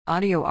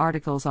Audio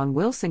articles on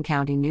Wilson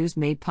County News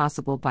made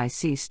possible by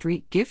C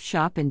Street Gift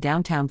Shop in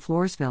downtown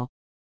Floresville.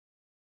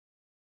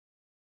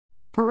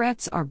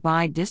 Pirettes are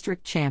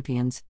by-district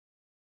champions.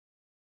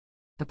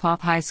 The Poth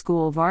High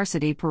School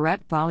varsity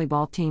Pirette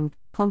volleyball team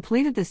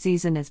completed the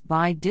season as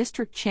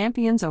by-district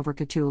champions over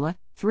Cotulla,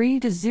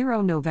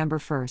 3-0 November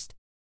 1st.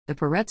 The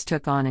Pirettes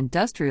took on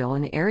Industrial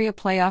in area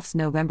playoffs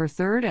November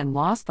 3rd and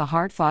lost the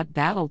hard-fought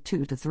battle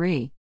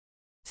 2-3.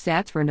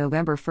 Stats for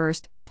November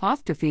 1st: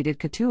 Poth defeated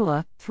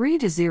Cotulla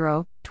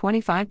 3-0,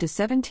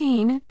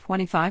 25-17,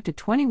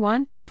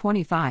 25-21,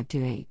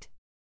 25-8.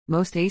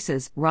 Most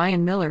aces: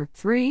 Ryan Miller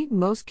 3,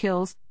 most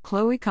kills: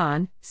 Chloe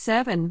Kahn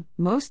 7,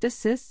 most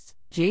assists: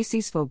 JC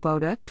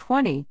Svoboda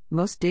 20,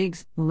 most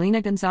digs: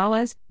 Melina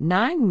Gonzalez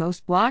 9,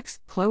 most blocks: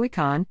 Chloe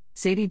Kahn,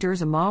 Sadie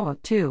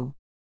Durzamawa 2.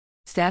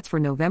 Stats for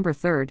November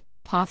 3rd: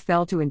 Poth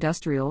fell to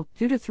Industrial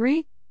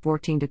 2-3,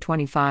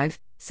 14-25,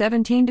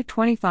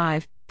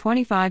 17-25,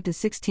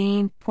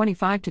 25-16,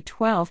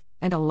 25-12,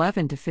 and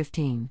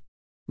 11-15.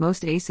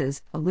 Most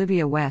aces: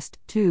 Olivia West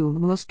 2,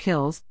 most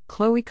kills: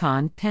 Chloe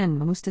Kahn 10,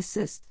 most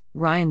assists: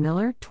 Ryan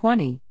Miller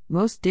 20,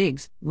 most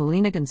digs: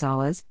 Melina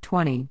Gonzalez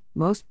 20,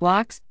 most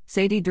blocks: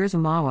 Sadie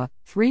Durzamawa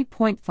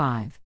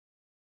 3.5.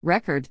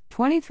 Record: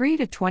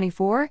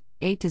 23-24,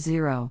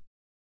 8-0.